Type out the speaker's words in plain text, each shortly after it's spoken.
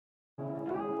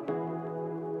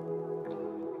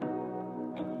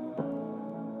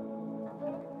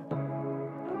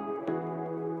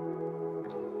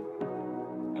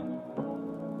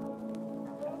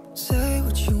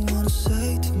what you wanna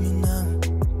say to me now.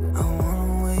 I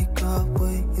wanna wake up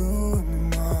with you in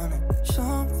the morning.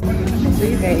 So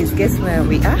you guys, guess where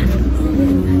we are?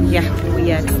 Yeah,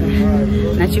 we are at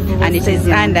Nakivubo, and it is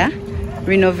under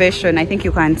renovation. I think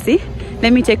you can see.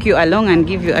 Let me take you along and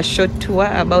give you a short tour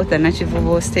about the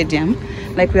Nakivubo Stadium.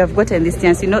 Like we have gotten this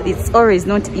chance, you know, it's always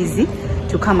not easy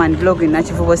to come and vlog in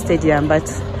Nakivubo Stadium, but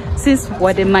since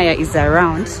Wademaya is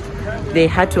around, they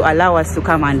had to allow us to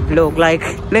come and vlog. Like,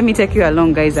 let me take you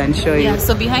along, guys, and show you. Yeah,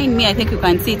 so behind me, I think you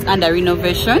can see it's under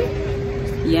renovation.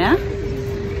 Yeah,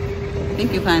 I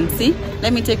think you can see.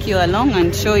 Let me take you along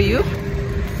and show you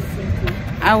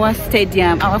our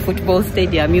stadium, our football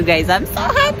stadium. You guys, I'm so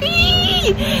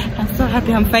happy. I'm so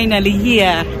happy I'm finally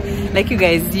here. Like, you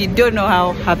guys, you don't know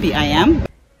how happy I am.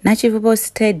 Nakivubo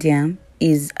Stadium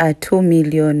is a $2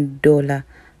 million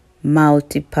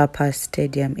multi-purpose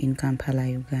stadium in Kampala,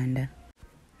 Uganda.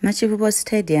 Nakivubo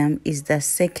Stadium is the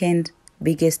second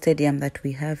biggest stadium that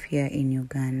we have here in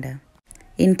Uganda.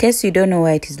 In case you don't know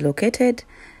where it is located,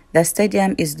 the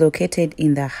stadium is located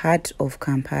in the heart of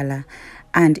Kampala,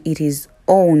 and it is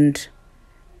owned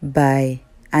by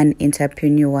an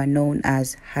entrepreneur known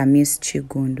as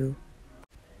MissTrudyy.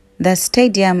 The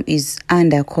stadium is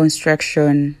under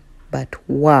construction, but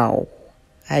wow,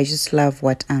 I just love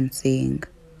what I'm seeing.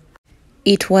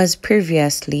 It was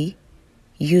previously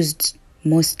used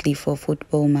mostly for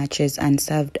football matches and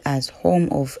served as home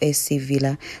of SC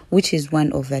Villa, which is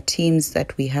one of the teams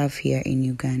that we have here in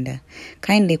Uganda.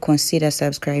 Kindly consider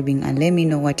subscribing and let me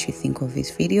know what you think of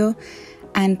this video,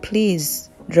 and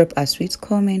please drop a sweet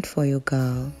comment for your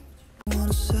girl.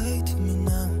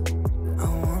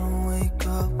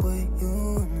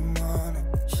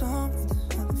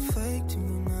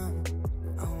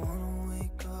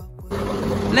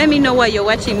 Let me know where you're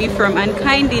watching me from, and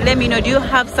kindly let me know, do you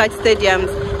have such stadiums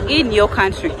in your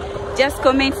country? Just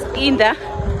comment in the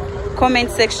comment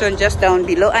section just down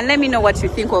below, and let me know what you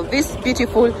think of this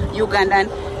beautiful Ugandan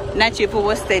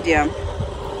Nakivubo Stadium.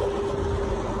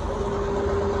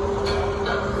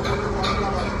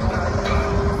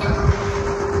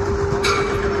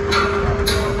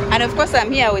 And of course,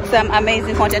 I'm here with some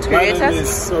amazing content creators. My name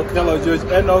is Okelo George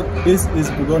Enoch. This is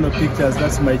Bugono Pictures.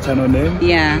 That's my channel name.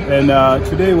 Yeah. And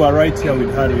today we are right here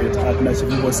with Harriet at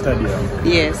Nakivubo Stadium.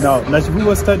 Yes. Now,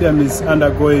 Nakivubo Stadium is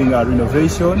undergoing a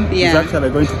renovation. Yeah. It's actually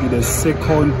going to be the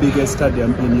second biggest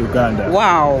stadium in Uganda.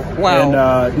 Wow. Wow.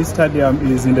 And this stadium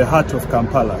is in the heart of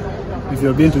Kampala. If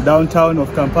you've been to downtown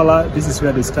of Kampala, this is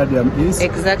where the stadium is.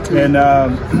 Exactly. And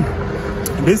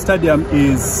this stadium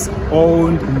is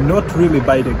owned not really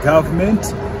by the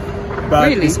government, but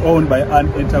really? It's owned by an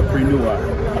entrepreneur.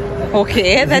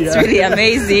 Okay, that's really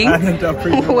amazing. An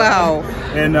entrepreneur. Wow.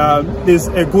 And there's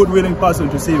a good willing person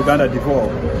to see Uganda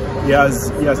develop. He has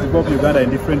developed Uganda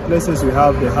in different places. We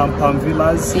have the Hampam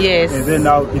Villas. Yes. And then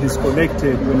now it is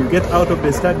connected. When you get out of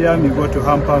the stadium, you go to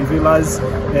Hampam Villas,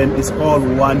 and it's all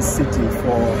one city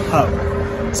for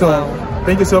her. So. Wow.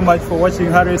 Thank you so much for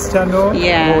watching Harriet's channel.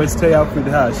 Yeah. Always stay up with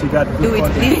her. She got good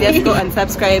content. Please just go and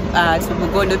subscribe to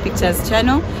Bugono Pictures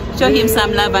channel. Show him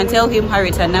some love and tell him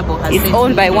Harriet Anabo has. It's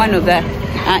owned by one of the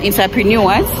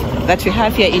entrepreneurs that we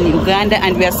have here in Uganda,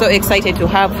 and we are so excited to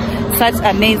have such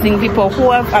amazing people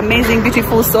who have amazing,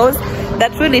 beautiful souls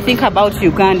that really think about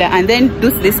Uganda and then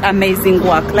do this amazing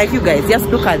work. Like, you guys, just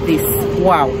look at this.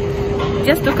 Wow.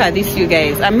 Just look at this, you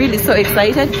guys. I'm really so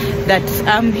excited that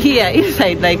I'm here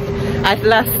inside, like, at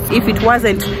last. If it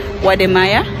wasn't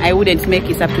Wademaya, I wouldn't make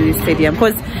it up to this stadium,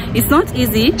 because it's not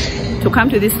easy to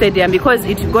come to this stadium, because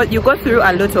you go through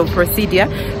a lot of procedure.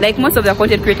 Like, most of the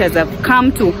content creators have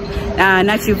come to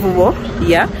Nakivubo,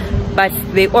 yeah, but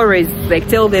they always like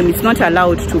tell them it's not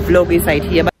allowed to vlog inside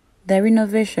here. But the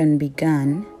renovation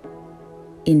began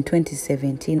in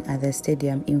 2017 at the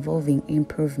stadium, involving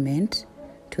improvement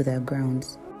to the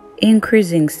grounds,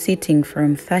 increasing seating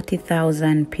from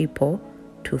 30,000 people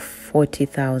to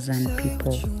 40,000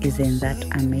 people. Isn't that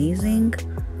amazing?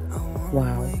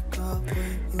 Wow.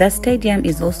 The stadium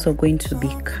is also going to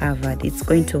be covered. It's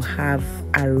going to have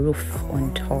a roof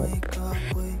on top.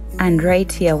 And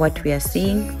right here, what we are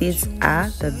seeing, these are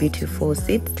the beautiful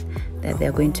seats that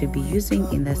they're going to be using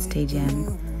in the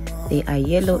stadium. They are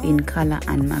yellow in color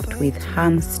and marked with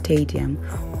Ham Stadium,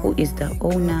 who is the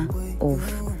owner of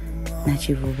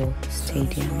Nakivubo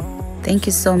Stadium. Thank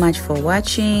you so much for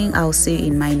watching. I'll see you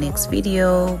in my next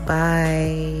video.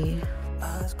 Bye.